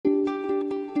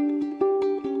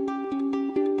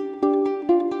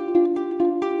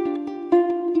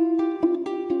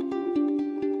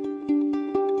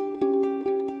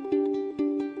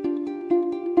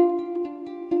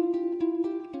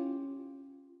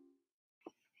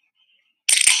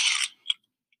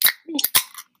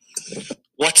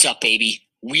What's up, baby?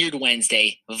 Weird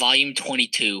Wednesday, Volume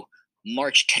 22,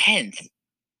 March 10th.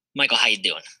 Michael, how you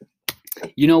doing?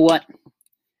 You know what?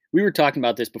 We were talking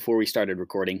about this before we started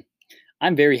recording.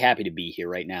 I'm very happy to be here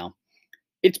right now.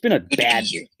 It's been Good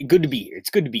good to be here. It's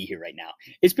good to be here right now.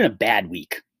 It's been a bad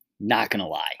week. Not gonna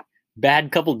lie.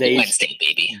 Bad couple days. Wednesday,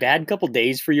 baby. Bad couple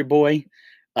days for your boy.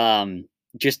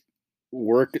 Just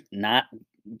work, not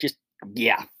just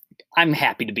yeah. I'm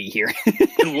happy to be here.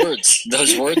 Good words.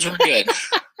 Those words were good.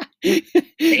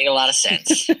 Made a lot of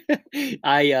sense.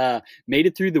 I made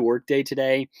it through the workday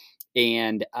today,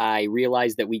 and I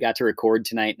realized that we got to record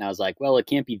tonight, and I was like, well, it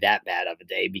can't be that bad of a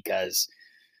day because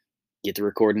get to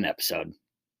record an episode.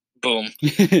 Boom.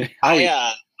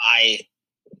 I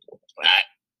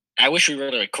wish we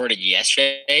would have recorded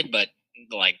yesterday, but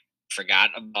forgot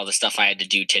about all the stuff I had to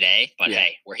do today. But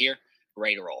hey, we're here,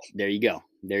 ready to roll. There you go.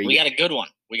 We got a good one.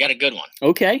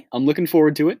 Okay, I'm looking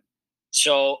forward to it.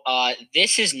 So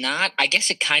this is not, I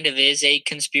guess it kind of is a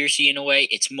conspiracy in a way.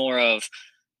 It's more of,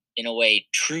 in a way,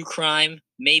 true crime,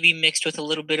 maybe mixed with a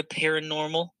little bit of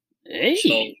paranormal. Hey.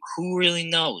 So who really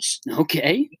knows?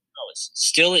 Okay. Who knows?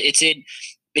 Still, it's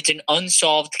an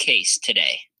unsolved case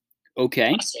today.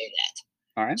 Okay. I'll say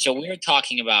that. All right. So we're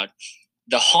talking about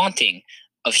the haunting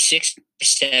of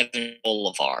 657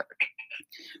 Boulevard.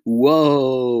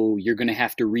 Whoa, you're going to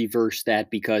have to reverse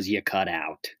that because you cut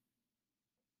out.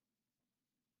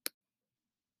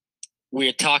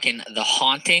 We're talking the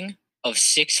haunting of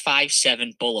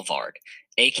 657 Boulevard,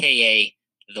 a.k.a.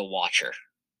 The Watcher.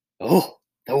 Oh,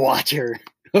 The Watcher.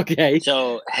 Okay.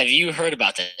 So have you heard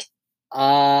about this?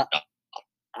 I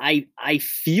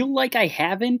feel like I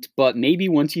haven't, but maybe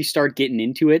once you start getting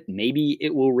into it, maybe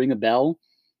it will ring a bell.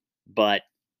 But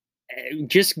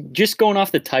just going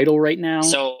off the title right now.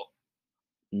 So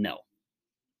no.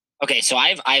 Okay, so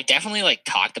I've definitely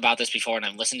talked about this before, and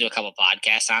I've listened to a couple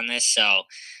podcasts on this. So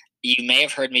you may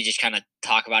have heard me just kind of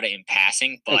talk about it in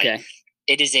passing, but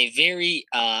it is a very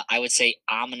I would say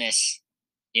ominous,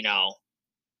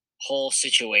 whole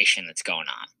situation that's going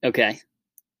on. Okay.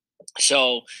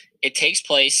 So it takes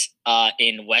place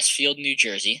in Westfield, New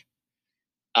Jersey.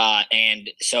 And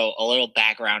so a little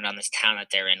background on this town that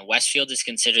they're in. Westfield is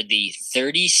considered the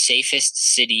 30 safest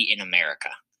city in America.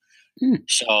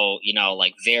 So,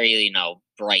 very,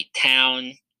 bright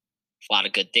town, a lot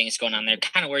of good things going on there,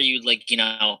 kind of where you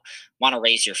want to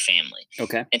raise your family.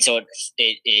 Okay. And so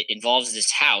it involves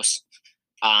this house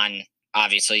on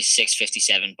obviously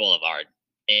 657 Boulevard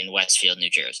in Westfield, New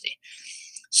Jersey.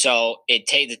 So the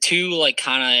two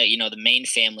the main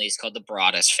family is called the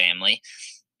Broaddus family.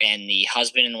 And the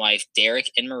husband and wife, Derek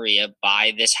and Maria,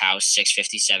 buy this house,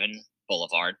 657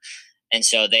 Boulevard. And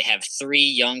so they have 3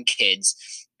 young kids,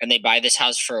 and they buy this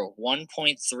house for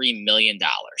 $1.3 million.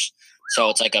 So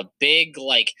it's like a big,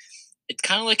 it's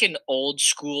kind of like an old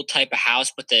school type of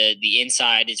house, but the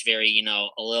inside is very, a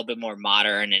little bit more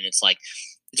modern. And it's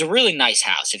a really nice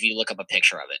house if you look up a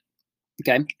picture of it.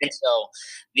 Okay. And so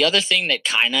the other thing that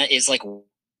kind of is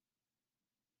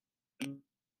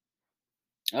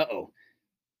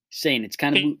saying it's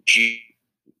kind of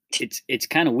it's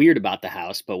kind of weird about the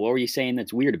house, but what were you saying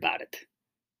that's weird about it?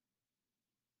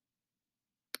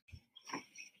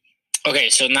 Okay,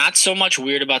 so not so much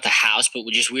weird about the house, but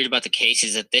just weird about the case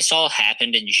is that this all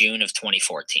happened in June of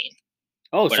 2014.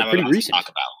 Oh, so pretty recent. Talk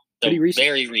about. So pretty recent.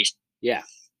 Very recent. Yeah.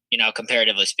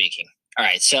 Comparatively speaking. All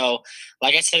right, so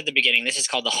like I said at the beginning, this is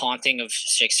called The Haunting of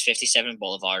 657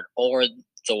 Boulevard, or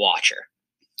The Watcher.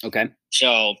 Okay.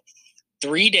 So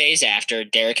 3 days after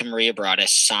Derek and Maria Broaddus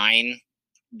sign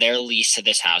their lease to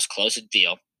this house, close the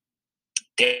deal,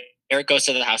 Derek goes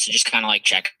to the house to just kind of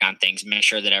check on things, make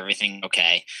sure that everything's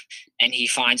okay. And he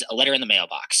finds a letter in the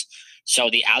mailbox.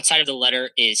 So the outside of the letter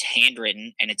is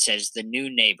handwritten, and it says "The New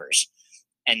Neighbors,"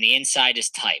 and the inside is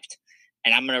typed.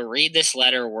 And I'm going to read this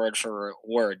letter word for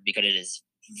word because it is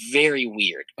very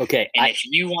weird. Okay. And if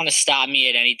you want to stop me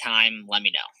at any time, let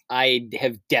me know. I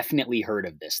have definitely heard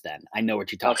of this then. I know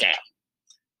what you're talking about.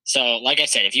 So, like I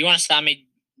said, if you want to stop me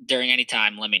during any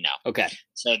time, let me know. Okay.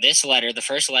 So this letter, the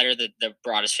first letter that the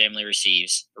Broaddus family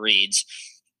receives, reads,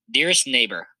 "Dearest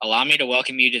neighbor, allow me to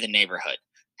welcome you to the neighborhood.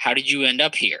 How did you end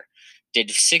up here?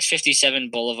 Did 657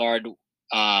 Boulevard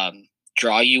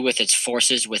draw you with its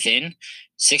forces within?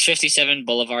 657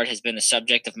 Boulevard has been the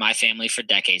subject of my family for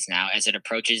decades now. As it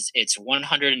approaches its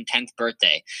 110th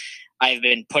birthday, I have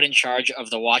been put in charge of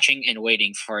the watching and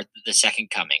waiting for the second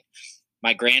coming.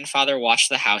 My grandfather watched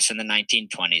the house in the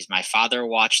 1920s. My father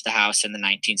watched the house in the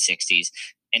 1960s,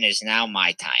 and it is now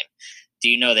my time. Do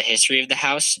you know the history of the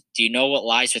house? Do you know what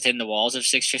lies within the walls of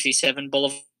 657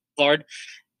 Boulevard?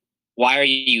 Why are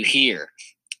you here?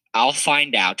 I'll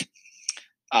find out.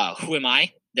 Who am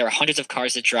I? There are hundreds of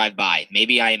cars that drive by.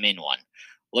 Maybe I am in one.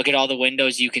 Look at all the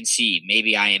windows you can see.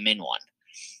 Maybe I am in one.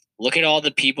 Look at all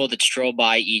the people that stroll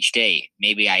by each day.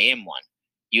 Maybe I am one.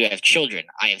 You have children.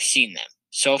 I have seen them.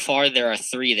 So far, there are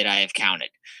 3 that I have counted.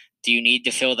 Do you need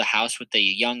to fill the house with the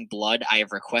young blood I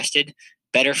have requested?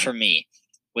 Better for me.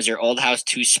 Was your old house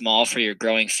too small for your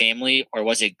growing family, or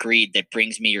was it greed that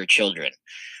brings me your children?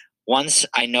 Once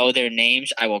I know their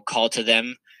names, I will call to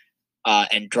them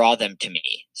and draw them to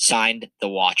me. Signed, The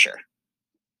Watcher.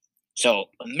 So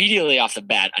immediately off the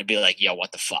bat, I'd be like, yo,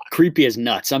 what the fuck? Creepy as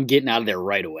nuts. I'm getting out of there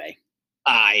right away.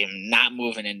 I am not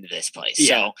moving into this place. Yeah.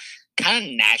 So kind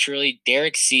of naturally,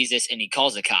 Derek sees this and he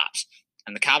calls the cops.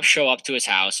 And the cops show up to his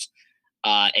house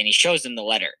and he shows them the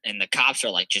letter. And the cops are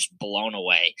like just blown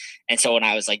away. And so when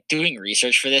I was like doing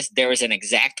research for this, there was an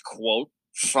exact quote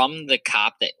from the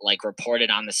cop that like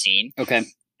reported on the scene. Okay.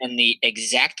 And the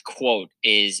exact quote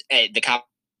is the cop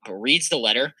reads the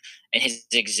letter and his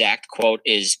exact quote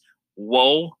is,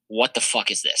 "Whoa, what the fuck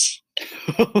is this?"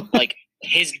 Like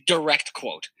his direct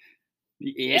quote.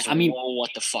 Yeah, Is, I mean, whoa,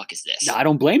 what the fuck is this? I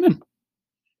don't blame him.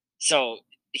 So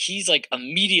he's like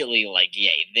immediately like,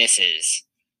 yay, this is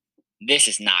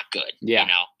not good. Yeah. You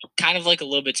know, kind of like a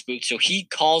little bit spooked. So he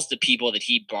calls the people that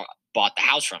he bought the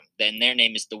house from. Then their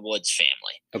name is the Woods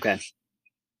family. Okay.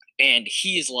 And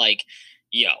he is like,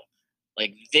 yo,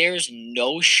 like there's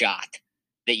no shot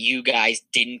that you guys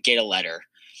didn't get a letter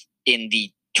in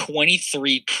the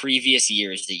 23 previous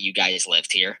years that you guys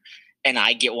lived here. And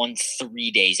I get one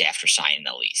 3 days after signing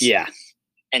the lease. Yeah.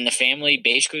 And the family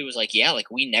basically was like, yeah, like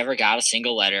we never got a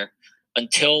single letter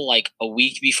until like a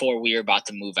week before we were about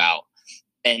to move out.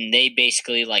 And they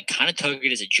basically like kind of took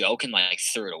it as a joke and like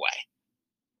threw it away.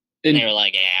 And they were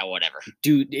like, yeah, whatever.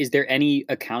 Dude, is there any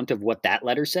account of what that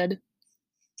letter said?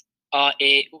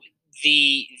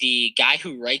 The guy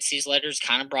who writes these letters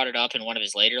kind of brought it up in one of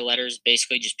his later letters,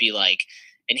 basically just be like,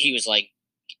 and he was like,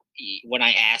 when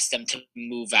I asked them to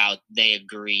move out, they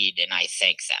agreed and I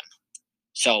thank them.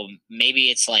 So maybe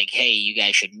it's like, hey, you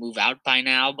guys should move out by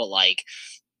now, but like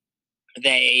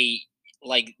they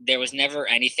like there was never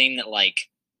anything that like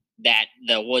that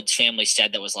the Woods family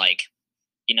said that was like,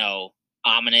 you know,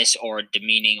 ominous or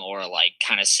demeaning or like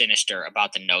kind of sinister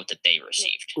about the note that they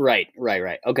received. Right.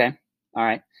 Okay. All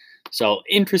right. So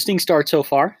interesting start so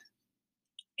far.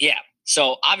 Yeah.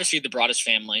 So obviously the Broaddus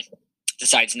family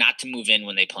decides not to move in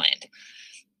when they planned.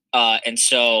 And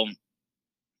so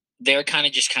they're kind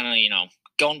of, you know,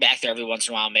 going back there every once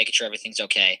in a while, making sure everything's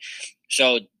okay.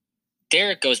 So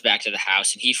Derek goes back to the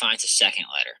house and he finds a second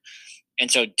letter. And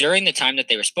so during the time that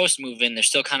they were supposed to move in, they're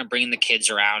still kind of bringing the kids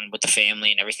around with the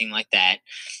family and everything like that.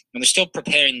 And they're still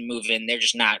preparing to move in. They're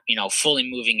just not, you know, fully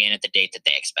moving in at the date that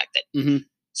they expected. Mm-hmm.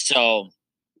 So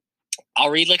I'll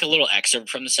read like a little excerpt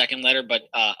from the second letter, but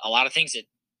a lot of things that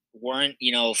weren't,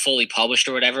 you know, fully published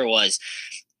or whatever was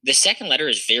the second letter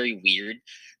is very weird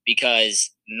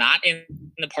because not in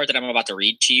the part that I'm about to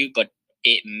read to you, but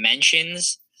it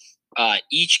mentions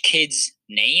each kid's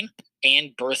name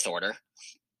and birth order.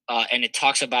 And it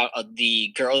talks about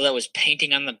the girl that was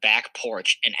painting on the back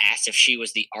porch and asked if she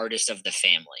was the artist of the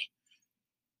family.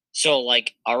 So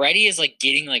like already is like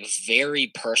getting like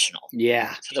very personal.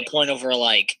 Yeah. To the point of where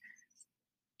like,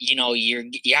 you know, you're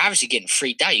obviously getting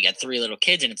freaked out. You got 3 little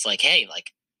kids and it's like, hey,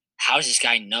 like, how does this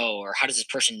guy know or how does this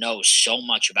person know so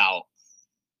much about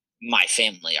my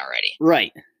family already?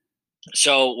 Right.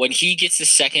 So when he gets the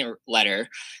second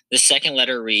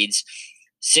letter reads,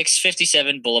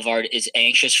 657 Boulevard is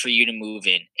anxious for you to move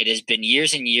in. It has been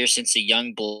years and years since the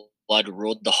young blood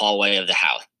ruled the hallway of the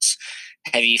house.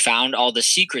 Have you found all the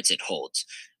secrets it holds?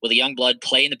 Will the young blood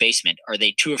play in the basement? Are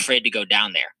they too afraid to go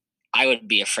down there? I would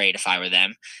be afraid if I were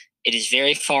them. It is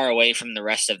very far away from the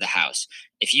rest of the house.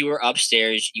 If you were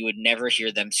upstairs, you would never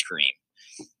hear them scream.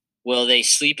 Will they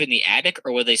sleep in the attic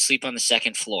or will they sleep on the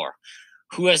second floor?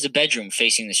 Who has the bedroom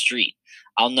facing the street?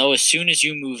 I'll know as soon as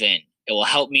you move in. It will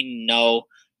help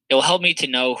me to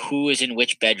know who is in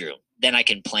which bedroom. Then I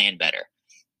can plan better.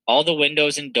 All the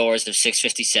windows and doors of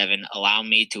 657 allow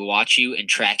me to watch you and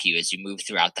track you as you move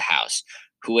throughout the house.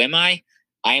 Who am I?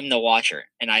 I am the Watcher,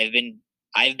 and I've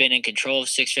been in control of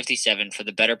 657 for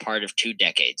the better part of 2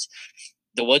 decades.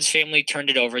 The Woods family turned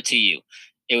it over to you.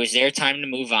 It was their time to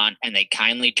move on, and they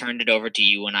kindly turned it over to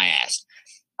you when I asked.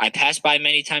 I pass by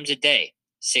many times a day.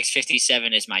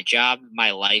 657 is my job,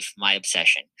 my life, my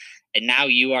obsession. And now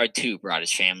you are too,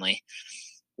 Broaddus family.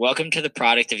 Welcome to the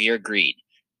product of your greed.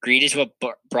 Greed is what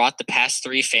brought the past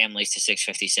 3 families to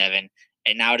 657,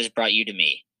 and now it has brought you to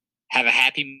me. Have a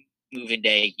happy moving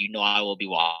day. You know I will be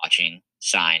watching.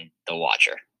 Signed, The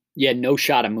Watcher. Yeah, no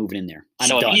shot of moving in there. I'm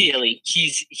so done. immediately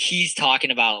he's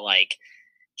talking about like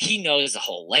he knows the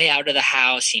whole layout of the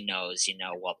house. He knows,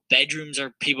 what bedrooms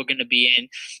are people going to be in.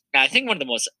 And I think one of the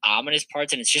most ominous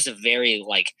parts, and it's just a very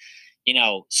like,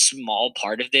 small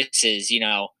part of this is,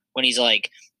 when he's like,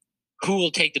 who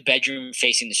will take the bedroom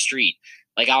facing the street?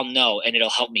 Like, I'll know, and it'll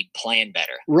help me plan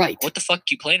better. Right. What the fuck are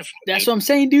you planning for? That's dude? what I'm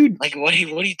saying, dude. Like, what are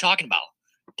you talking about?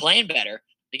 Plan better.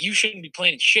 Like, you shouldn't be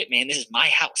planning shit, man. This is my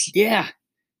house. Yeah.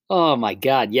 Oh my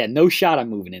God. Yeah. No shot. I'm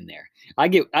moving in there. I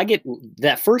get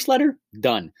that first letter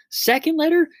done. Second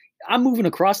letter, I'm moving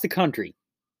across the country.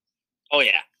 Oh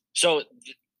yeah. So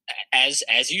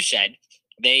as you said,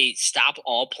 they stop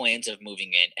all plans of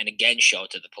moving in and again show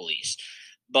it to the police.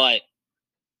 But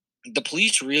the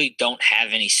police really don't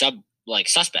have any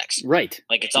suspects. Right.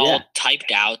 Like it's Yeah. all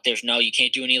typed out. You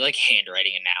can't do any like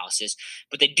handwriting analysis.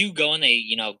 But they do go and they,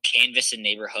 canvass the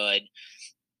neighborhood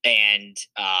and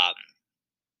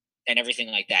everything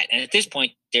like that. And at this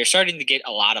point, they're starting to get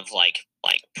a lot of like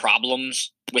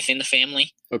problems within the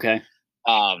family. Okay.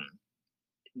 Um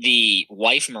the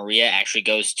wife Maria actually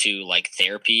goes to like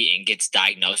therapy and gets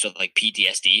diagnosed with like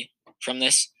PTSD from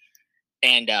this.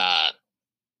 And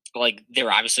like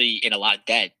they're obviously in a lot of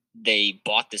debt. They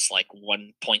bought this like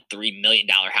 $1.3 million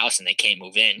house and they can't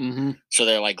move in. Mm-hmm. So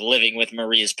they're like living with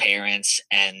Maria's parents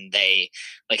and they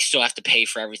like still have to pay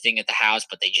for everything at the house,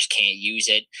 but they just can't use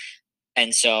it.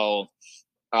 And so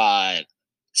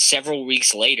several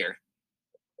weeks later,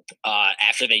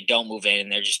 after they don't move in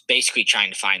and they're just basically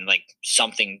trying to find like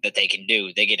something that they can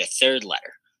do, they get a third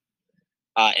letter.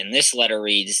 And this letter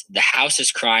reads, "The house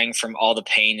is crying from all the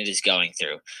pain it is going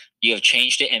through. You have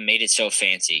changed it and made it so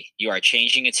fancy. You are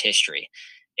changing its history.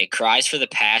 It cries for the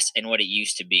past and what it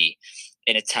used to be.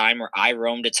 In a time where I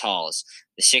roamed its halls,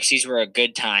 the 60s were a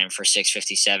good time for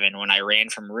 657 when I ran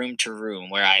from room to room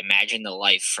where I imagined the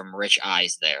life from rich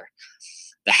eyes there.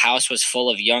 The house was full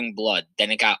of young blood.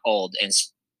 Then it got old, and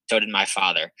so did my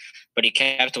father. But he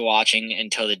kept watching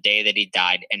until the day that he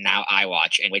died, and now I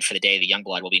watch and wait for the day the young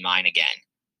blood will be mine again."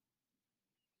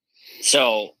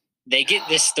 So they get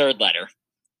this third letter,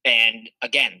 and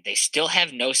again, they still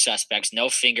have no suspects, no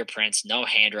fingerprints, no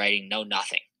handwriting, no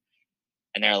nothing.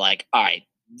 And they're like, all right,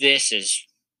 this is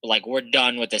like, we're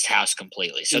done with this house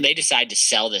completely. So they decide to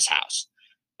sell this house.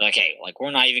 They're like, hey, like,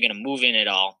 we're not even going to move in at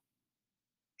all.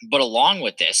 But along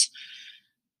with this,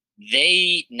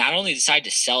 they not only decide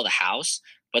to sell the house,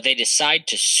 but they decide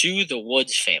to sue the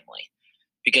Woods family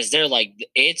because they're like,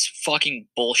 it's fucking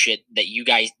bullshit that you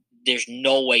guys, there's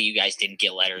no way you guys didn't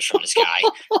get letters from this guy.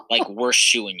 Like, we're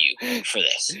suing you for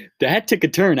this. That took a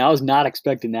turn. I was not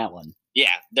expecting that one.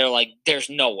 Yeah, they're like, there's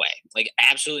no way, like,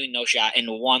 absolutely no shot. And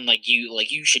one, like,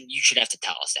 you should have to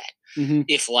tell us that. Mm-hmm.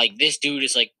 If like this dude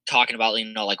is like talking about,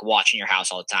 like watching your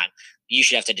house all the time, you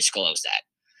should have to disclose that.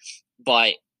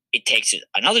 But it takes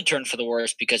another turn for the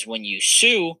worse because when you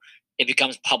sue, it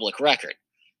becomes public record.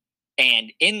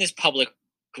 And in this public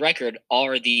record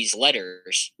are these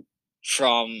letters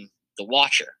from the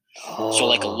watcher. Oh. So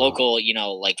like a local,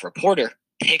 like reporter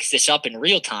picks this up in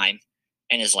real time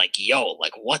and is like, yo,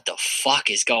 like what the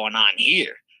fuck is going on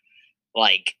here?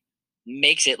 Like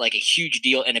makes it like a huge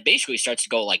deal. And it basically starts to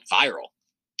go like viral,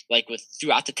 like with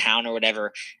throughout the town or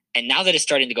whatever. And now that it's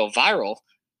starting to go viral,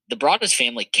 the Broaddus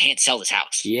family can't sell this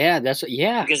house. Yeah,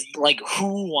 yeah. Because like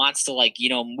who wants to like,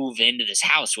 move into this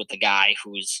house with the guy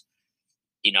who's,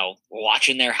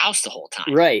 watching their house the whole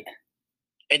time. Right.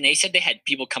 And they said they had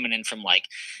people coming in from like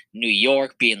New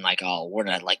York being like, oh, we're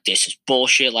not like, this is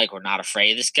bullshit. Like, we're not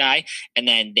afraid of this guy. And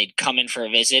then they'd come in for a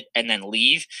visit and then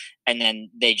leave. And then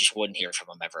they just wouldn't hear from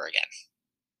him ever again.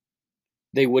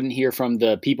 They wouldn't hear from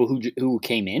the people who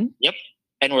came in? Yep.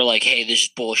 And we're like, hey, this is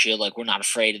bullshit. Like, we're not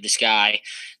afraid of this guy.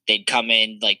 They'd come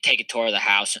in, like, take a tour of the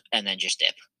house and then just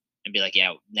dip and be like,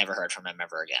 yeah, never heard from him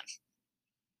ever again.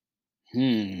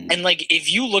 And like,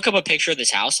 if you look up a picture of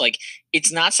this house, like,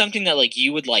 it's not something that like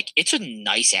you would like. It's a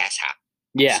nice ass house.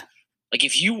 Yeah. Like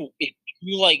if you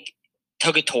like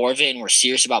took a tour of it and were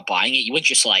serious about buying it, you wouldn't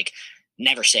just like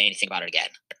never say anything about it again.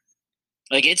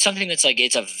 Like it's something that's like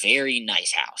it's a very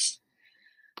nice house.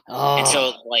 Oh. And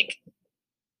so like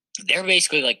they're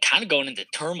basically like kind of going into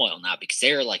turmoil now because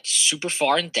they're like super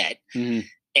far in debt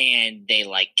and they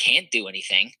like can't do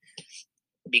anything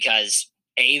because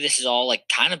this is all like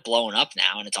kind of blowing up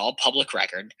now and it's all public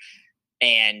record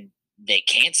and they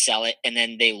can't sell it. And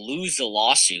then they lose the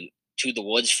lawsuit to the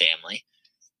Woods family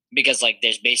because like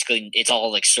there's basically, it's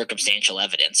all like circumstantial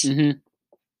evidence. And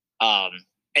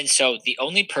so the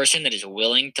only person that is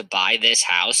willing to buy this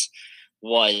house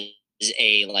was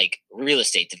a like real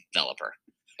estate developer.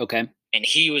 Okay. And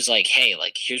he was like, hey,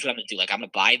 like, here's what I'm going to do. Like, I'm going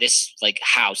to buy this like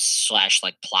house /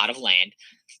 like plot of land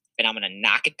and I'm going to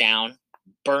knock it down,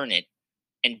 burn it,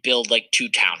 and build like 2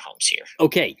 townhomes here.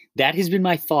 Okay, that has been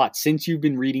my thought since you've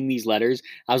been reading these letters.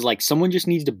 I was like, someone just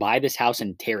needs to buy this house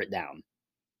and tear it down.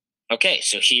 Okay,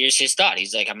 so here's his thought.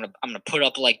 He's like, I'm gonna put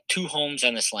up like 2 homes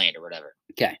on this land or whatever.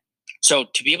 Okay. So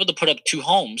to be able to put up 2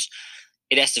 homes,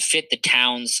 it has to fit the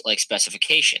town's like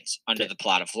specifications under Okay. the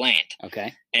plot of land.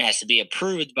 Okay. And it has to be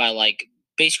approved by like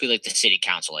basically like the city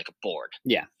council, like a board.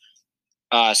 Yeah.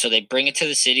 So they bring it to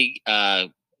the city,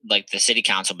 like the city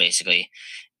council basically,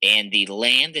 and the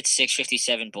land that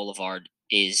 657 Boulevard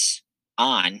is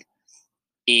on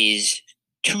is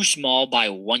too small by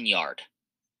 1 yard,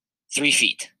 3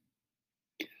 feet.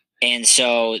 And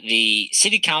so the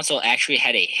city council actually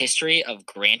had a history of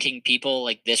granting people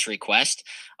like this request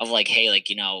of like, hey, like,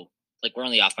 like we're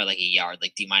only off by like a yard.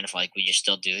 Like, do you mind if like we just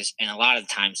still do this? And a lot of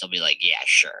the times they'll be like, yeah,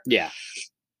 sure. Yeah.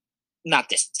 Not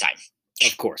this time.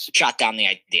 Of course. Shot down the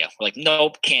idea. We're like,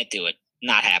 nope, can't do it.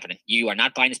 Not happening. You are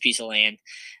not buying this piece of land.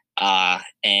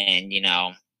 And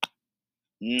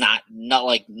not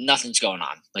like nothing's going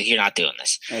on. Like you're not doing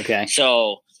this. Okay.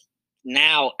 So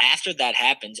now after that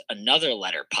happens, another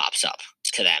letter pops up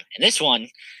to them. And this one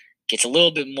gets a little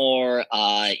bit more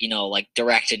like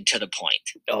directed to the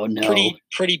point. Oh no.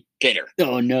 Pretty bitter.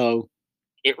 Oh no.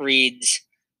 It reads,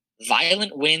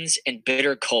 violent winds and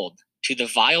bitter cold to the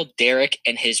vile Derek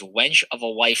and his wench of a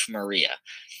wife Maria.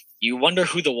 You wonder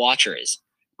who the watcher is.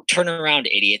 Turn around,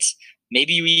 idiots.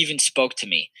 Maybe you even spoke to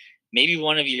me. Maybe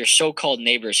one of your so-called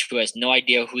neighbors who has no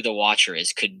idea who the watcher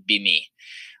is could be me.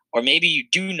 Or maybe you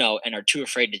do know and are too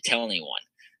afraid to tell anyone.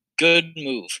 Good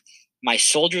move. My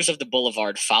soldiers of the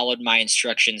boulevard followed my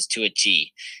instructions to a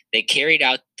T. They carried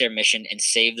out their mission and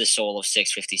saved the soul of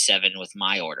 657 with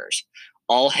my orders.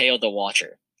 All hail the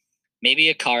watcher. Maybe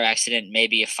a car accident,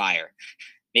 maybe a fire.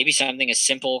 Maybe something as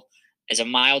simple as a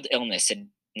mild illness that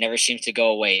never seems to go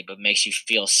away but makes you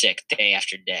feel sick day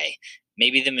after day.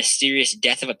 Maybe the mysterious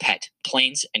death of a pet.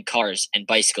 Planes and cars and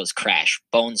bicycles crash.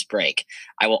 Bones break.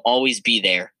 I will always be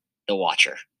there, the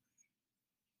watcher.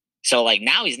 So like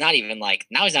now he's not even like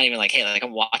hey, like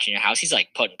I'm watching your house. He's like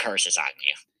putting curses on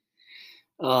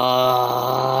you.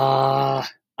 I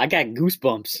got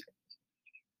goosebumps.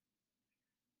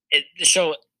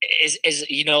 So is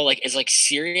like as like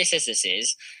serious as this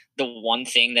is, the one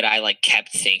thing that I like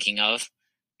kept thinking of,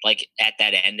 like at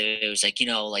that end of it, was like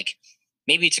like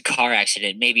maybe it's a car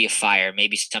accident, maybe a fire,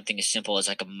 maybe something as simple as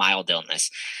like a mild illness.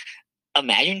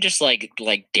 Imagine just like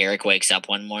Derek wakes up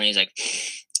one morning, he's like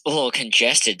a little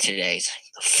congested today. He's like,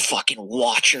 the fucking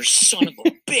watcher, son of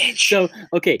a bitch. So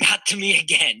okay, got to me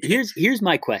again. Here's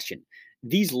my question: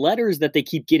 these letters that they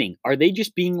keep getting, are they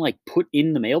just being like put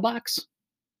in the mailbox,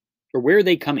 or where are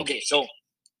they coming? Okay, so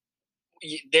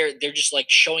they're just like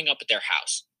showing up at their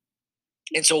house,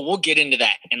 and so we'll get into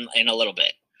that in a little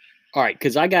bit. All right,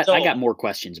 because I got more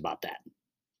questions about that.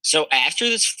 So after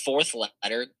this fourth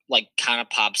letter like kind of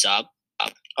pops up,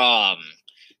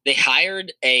 they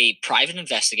hired a private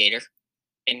investigator,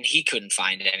 and he couldn't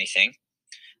find anything.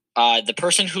 The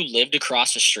person who lived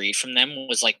across the street from them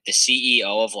was like the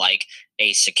CEO of like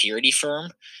a security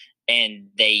firm, and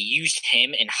they used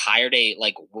him and hired a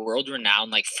like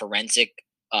world-renowned like forensic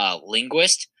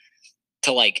linguist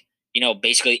to like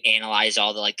basically analyze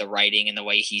all the like the writing and the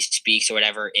way he speaks or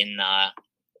whatever in the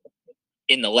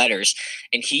letters.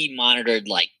 And he monitored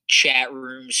like chat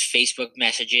rooms, Facebook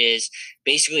messages,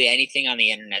 basically anything on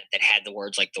the internet that had the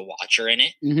words like the watcher in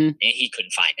it. Mm-hmm. And he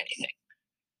couldn't find anything.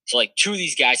 So like 2 of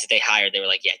these guys that they hired, they were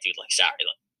like, yeah, dude, like sorry,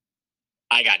 like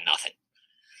I got nothing.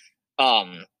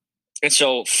 And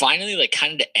so finally, like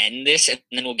kind of to end this, and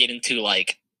then we'll get into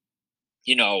like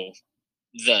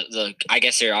the I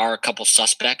guess there are a couple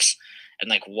suspects and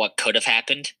like what could have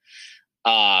happened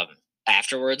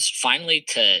afterwards. Finally,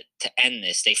 to end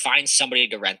this, they find somebody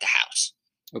to rent the house.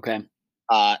 Okay.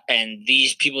 And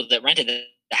these people that rented the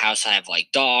house have like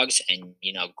dogs and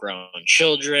grown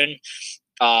children.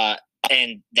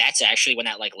 And that's actually when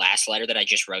that like last letter that I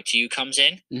just wrote to you comes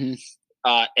in. Mm-hmm.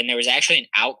 And there was actually an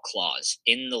out clause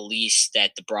in the lease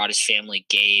that the Broaddus family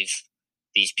gave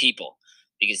these people,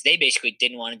 because they basically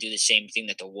didn't want to do the same thing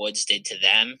that the Woods did to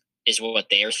them, is what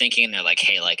they were thinking. And they're like,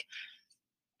 hey, like,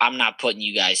 I'm not putting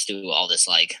you guys through all this,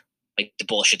 like the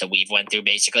bullshit that we've went through,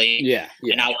 basically. Yeah.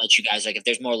 And I'll let you guys, like, if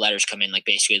there's more letters come in, like,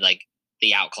 basically, like,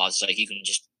 the out clause is like, you can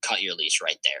just cut your lease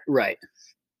right there. Right.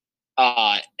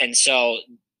 And so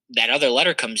that other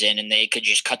letter comes in, and they could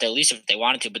just cut their lease if they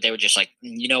wanted to, but they were just like,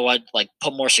 you know what, like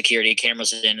put more security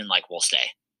cameras in, and like we'll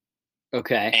stay.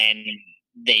 Okay. And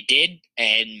they did,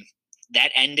 and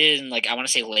that ended in like I want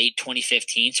to say late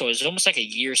 2015. So it was almost like a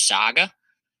year saga,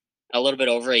 a little bit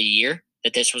over a year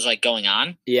that this was like going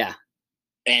on. Yeah.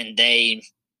 And they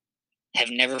have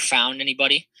never found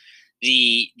anybody.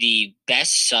 the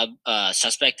best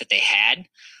suspect that they had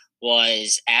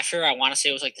was after, I want to say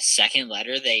it was like the second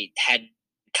letter, they had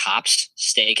cops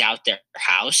stake out their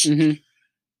house. Mm-hmm.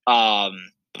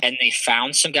 And they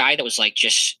found some guy that was like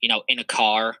just, in a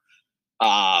car,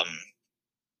 um,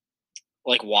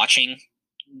 like watching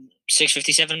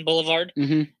 657 Boulevard.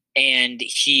 Mm-hmm. And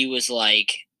he was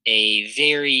like a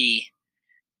very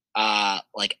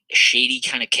like shady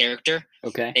kind of character.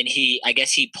 Okay. And I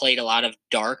guess he played a lot of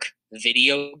dark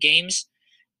video games,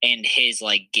 and his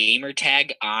like gamer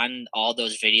tag on all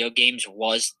those video games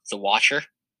was the Watcher.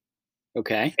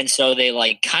 Okay. And so they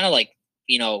like kind of like,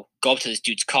 go up to this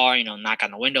dude's car, knock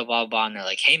on the window, blah, blah, blah. And they're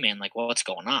like, hey, man, like, what's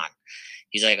going on?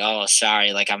 He's like, oh,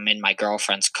 sorry. Like, I'm in my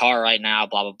girlfriend's car right now,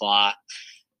 blah, blah, blah.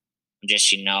 I'm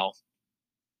just,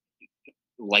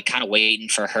 like kind of waiting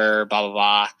for her, blah, blah,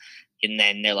 blah. And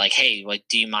then they're like, hey, like,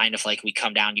 do you mind if like you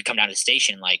come down to the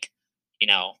station? Like,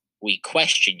 we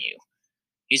question you.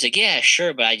 He's like, yeah,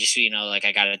 sure, but I just, like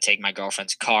I got to take my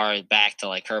girlfriend's car back to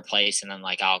like her place, and then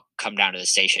like I'll come down to the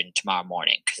station tomorrow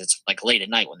morning because it's like late at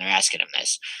night when they're asking him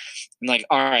this. I'm like,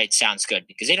 all right, sounds good,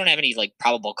 because they don't have any like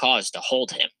probable cause to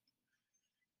hold him,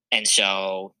 and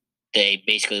so they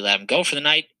basically let him go for the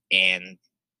night, and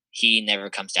he never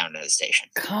comes down to the station.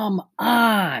 Come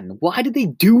on. Why did they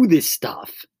do this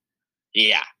stuff?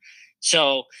 Yeah,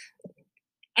 so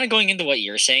kind of going into what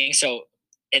you're saying, so,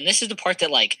 and this is the part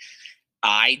that like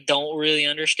I don't really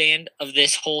understand of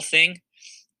this whole thing,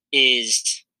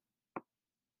 is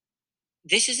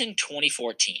this is in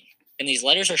 2014, and these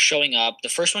letters are showing up. The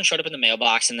first one showed up in the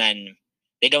mailbox, and then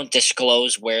they don't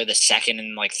disclose where the second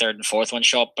and like third and fourth one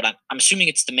show up, but I'm assuming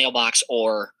it's the mailbox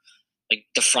or like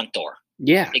the front door.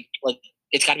 Yeah. Like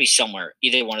it's got to be somewhere,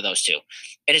 either one of those two.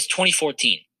 And it's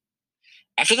 2014.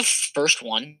 After the first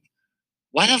one,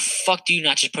 why the fuck do you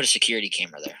not just put a security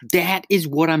camera there? That is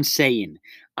what I'm saying.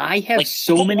 I have Like,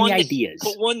 so many ideas.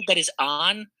 Put one that is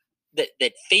on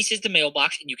that faces the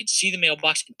mailbox, and you can see the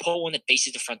mailbox, and put one that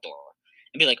faces the front door,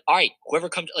 and be like, all right, whoever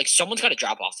comes, like someone's got to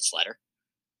drop off this letter.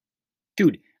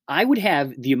 Dude, I would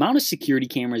have the amount of security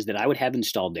cameras that I would have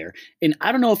installed there. And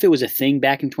I don't know if it was a thing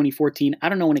back in 2014. I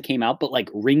don't know when it came out, but like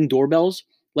Ring doorbells,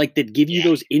 like that give you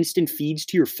those instant feeds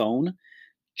to your phone.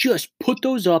 Just put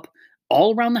those up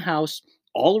all around the house,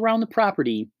 all around the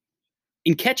property,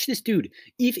 and catch this dude.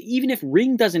 Even if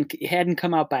Ring hadn't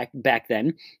come out back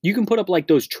then, you can put up like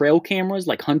those trail cameras,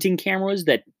 like hunting cameras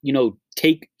that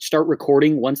start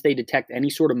recording once they detect any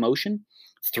sort of motion.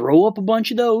 Throw up a bunch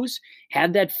of those,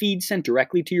 have that feed sent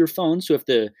directly to your phone. So if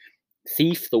the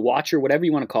thief, the watcher, whatever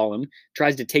you want to call him,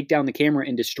 tries to take down the camera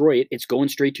and destroy it, it's going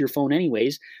straight to your phone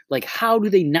anyways. Like, how do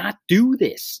they not do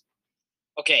this?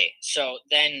 Okay, so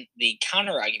then the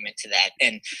counter argument to that,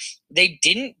 and they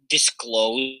didn't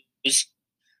disclose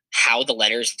how the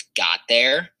letters got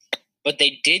there, but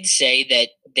they did say that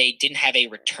they didn't have a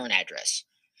return address.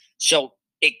 So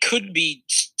it could be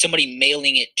somebody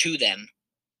mailing it to them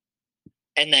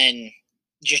and then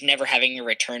just never having a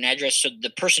return address. So the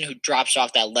person who drops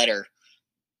off that letter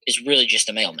is really just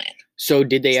a mailman. So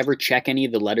did they ever check any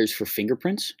of the letters for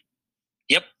fingerprints?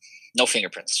 Yep. No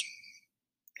fingerprints.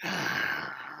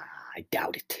 I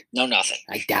doubt it. No, nothing.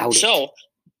 I doubt it. So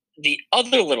the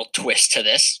other little twist to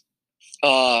this,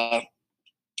 a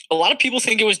lot of people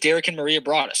think it was Derek and Maria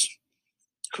Broaddus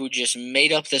who just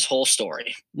made up this whole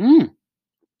story.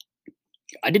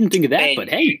 I didn't think of that, but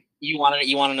hey. You want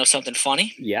to know something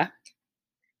funny? Yeah.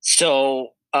 So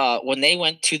when they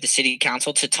went to the city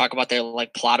council to talk about their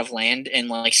like plot of land and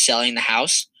like selling the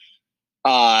house,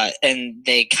 and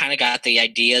they kind of got the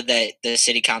idea that the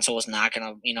city council was not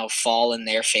going to fall in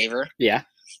their favor. Yeah.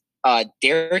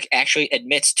 Derek actually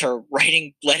admits to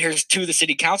writing letters to the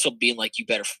city council being like, you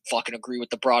better fucking agree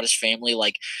with the Broaddus family.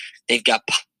 Like, they've got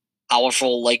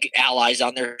powerful like allies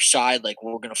on their side. Like,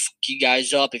 we're going to fuck you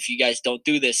guys up if you guys don't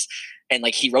do this. And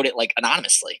like, he wrote it like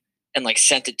anonymously and like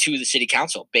sent it to the city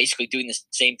council, basically doing the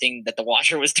same thing that the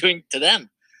Watcher was doing to them.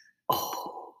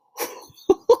 Oh.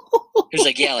 He was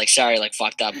like, yeah, like, sorry, like,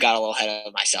 fucked up, got a little ahead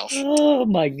of myself. Oh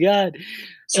my God.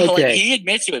 So like, he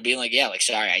admits to it, being like, yeah, like,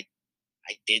 sorry, I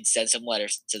did send some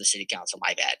letters to the city council,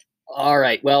 my bad. All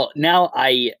right. Well, now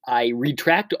I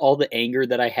retract all the anger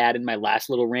that I had in my last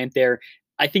little rant there.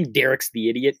 I think Derek's the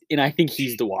idiot, and I think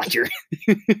he's the Watcher.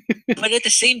 But at the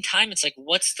same time, it's like,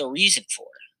 what's the reason for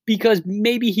it? Because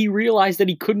maybe he realized that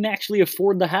he couldn't actually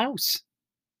afford the house.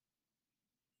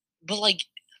 But like,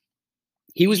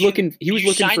 he was looking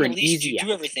for an easy. You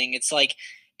do everything. It's like,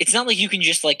 it's not like you can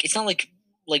just like, it's not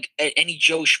like any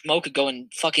Joe Schmo could go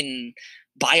and fucking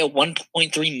buy a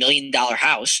 $1.3 million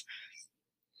house.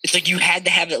 It's like you had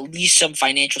to have at least some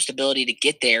financial stability to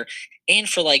get there, and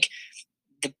for like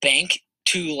the bank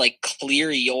to like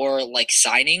clear your like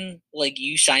signing, like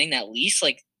you signing that lease,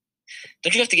 like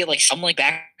don't you have to get like some like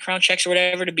background checks or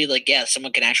whatever to be like, yeah,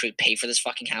 someone can actually pay for this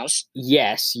fucking house?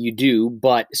 Yes, you do.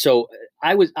 But so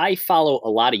I follow a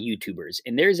lot of YouTubers,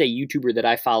 and there's a YouTuber that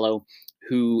I follow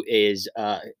who is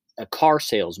a car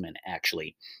salesman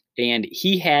actually, and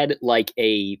he had like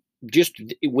a just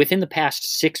within the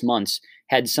past 6 months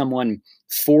had someone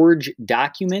forge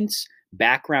documents,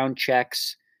 background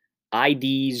checks,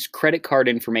 IDs, credit card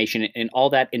information, and all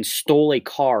that, and stole a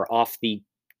car off the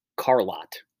car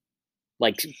lot.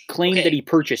 Like claimed that Okay, he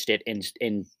purchased it,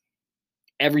 and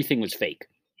everything was fake.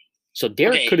 So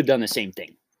Derek could okay, have done the same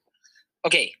thing.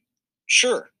 okay,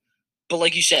 sure. But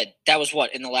like you said, that was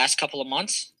what, in the last couple of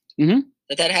months Mm-hmm.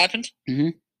 that happened? Mm-hmm.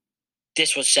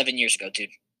 This was 7 years ago, dude.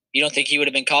 You don't think he would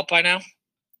have been caught by now?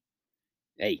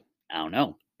 Hey, I don't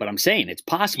know, but I'm saying it's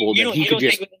possible You that don't he you could don't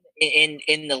just. think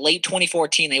in the late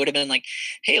 2014 they would have been like,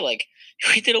 hey, like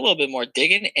we did a little bit more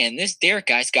digging and this Derek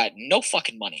guy's got no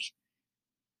fucking money.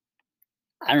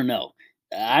 I don't know.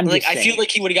 I'm Like just I feel saying.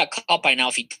 like he would have got caught by now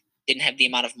if he didn't have the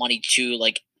amount of money to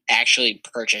like actually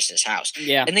purchase this house.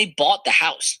 Yeah. And they bought the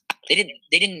house. They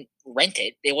didn't rent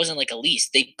it. It wasn't like a lease.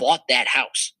 They bought that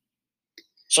house.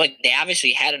 So like they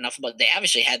obviously had enough, but they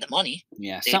obviously had the money.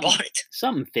 Yeah. They Something. bought it.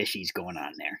 Something fishy's going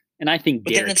on there, and I think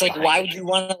But then it's Derek's like, behind why it. would you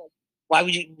want to? Why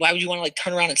would you want to like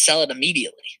turn around and sell it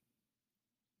immediately?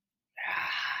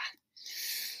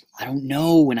 I don't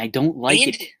know, and I don't like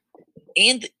And it.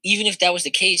 and even if that was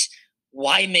the case,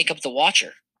 why make up the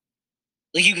watcher?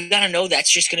 Like you gotta know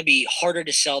that's just gonna be harder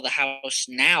to sell the house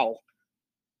now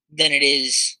than it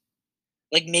is.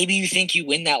 Like maybe you think you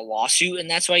win that lawsuit and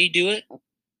that's why you do it.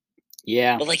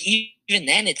 Yeah. But like even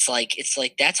then, it's like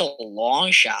that's a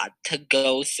long shot to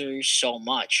go through so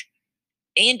much.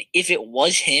 And if it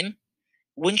was him,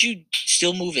 wouldn't you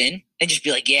still move in and just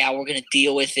be like, yeah, we're gonna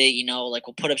deal with it, like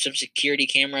we'll put up some security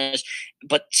cameras,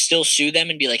 but still sue them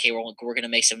and be like, hey, we're gonna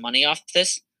make some money off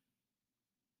this?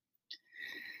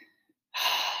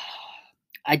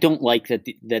 I don't like that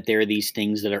there are these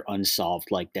things that are unsolved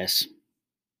like this.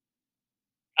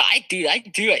 I do. I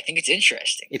think it's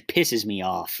interesting. It pisses me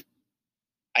off.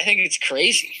 I think it's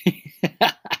crazy.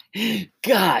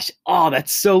 Gosh, oh,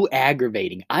 that's so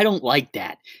aggravating. I don't like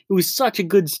that. It was such a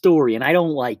good story, and I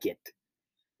don't like it.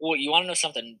 Well, you want to know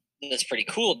something that's pretty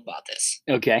cool about this?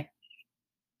 Okay.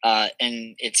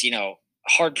 And it's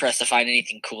hard pressed to find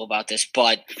anything cool about this,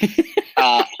 but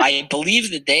I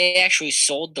believe that they actually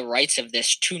sold the rights of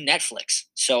this to Netflix.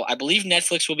 So I believe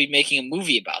Netflix will be making a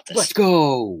movie about Let's this.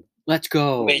 go. Let's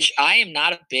go. Which I am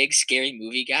not a big scary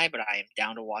movie guy, but I am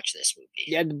down to watch this movie.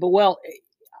 Yeah, but well,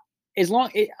 as long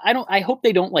I don't. I hope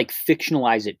they don't like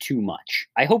fictionalize it too much.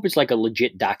 I hope it's like a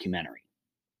legit documentary.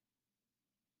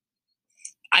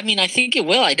 I mean, I think it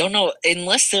will. I don't know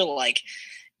unless they're like,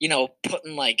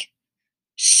 putting like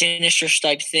sinister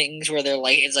type things where they're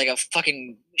like it's like a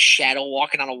fucking shadow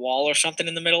walking on a wall or something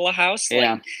in the middle of the house.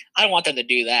 Yeah. Like I don't want them to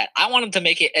do that. I want them to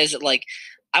make it as like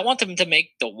I want them to make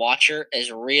the watcher as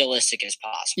realistic as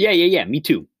possible. Yeah. Me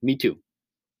too. Me too.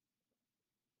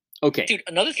 Okay. Dude,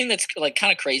 another thing that's like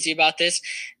kind of crazy about this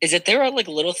is that there are like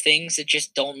little things that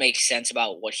just don't make sense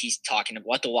about what he's talking about,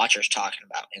 what the watcher's talking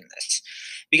about in this.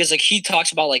 Because like he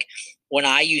talks about like when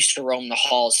I used to roam the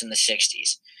halls in the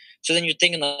 60s. So then you're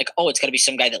thinking like, oh, it's got to be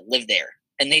some guy that lived there.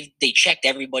 And they checked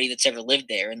everybody that's ever lived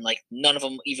there and like none of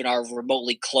them even are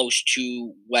remotely close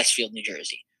to Westfield, New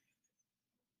Jersey.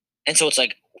 And so it's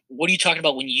like, what are you talking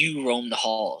about when you roam the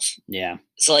halls? Yeah.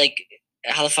 It's like,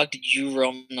 how the fuck did you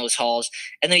roam those halls?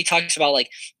 And then he talks about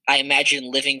like, I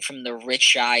imagine living from the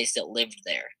rich guys that lived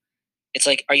there. It's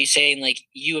like, are you saying like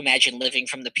you imagine living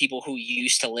from the people who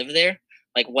used to live there,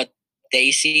 like what they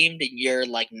seemed, and you're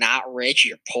like not rich,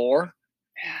 you're poor?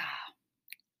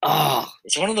 Oh,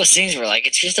 It's one of those things where like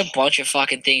it's just a bunch of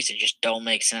fucking things that just don't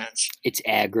make sense. it's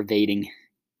aggravating.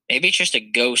 Maybe it's just a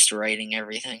ghost writing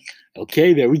everything.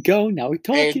 Okay, there we go. Now we're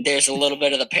talking. There's a little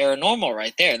bit of the paranormal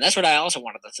right there, and that's what I also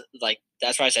wanted to like.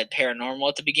 That's why I said paranormal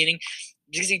at the beginning,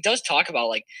 because he does talk about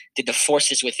like, did the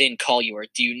forces within call you, or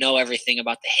do you know everything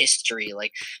about the history?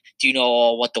 Like, do you know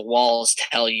all what the walls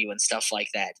tell you and stuff like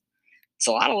that? It's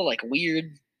a lot of like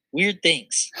weird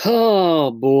things.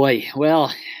 Oh boy.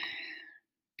 Well,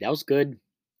 that was good.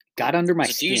 Got under my It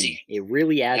was a skin. doozy. It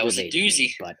really That was a aggravated doozy.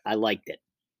 me, but I liked it.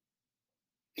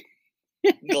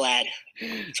 Glad.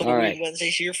 That's what All the right. Weird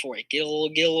Wednesday's here for. Get a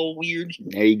little weird.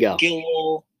 There you go. Get a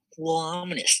little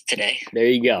ominous today. There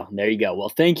you go. There you go. Well,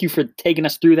 thank you for taking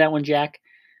us through that one, Jack.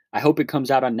 I hope it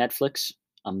comes out on Netflix.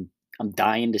 I'm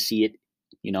dying to see it,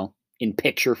 in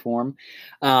picture form.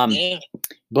 Yeah.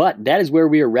 But that is where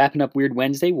we are wrapping up Weird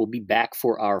Wednesday. We'll be back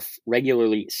for our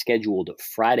regularly scheduled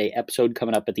Friday episode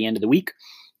coming up at the end of the week.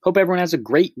 Hope everyone has a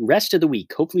great rest of the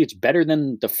week. Hopefully it's better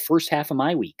than the first half of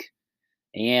my week.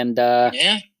 And,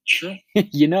 Yeah, true.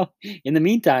 in the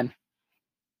meantime,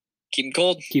 Keep them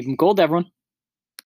cold. keep them cold, everyone.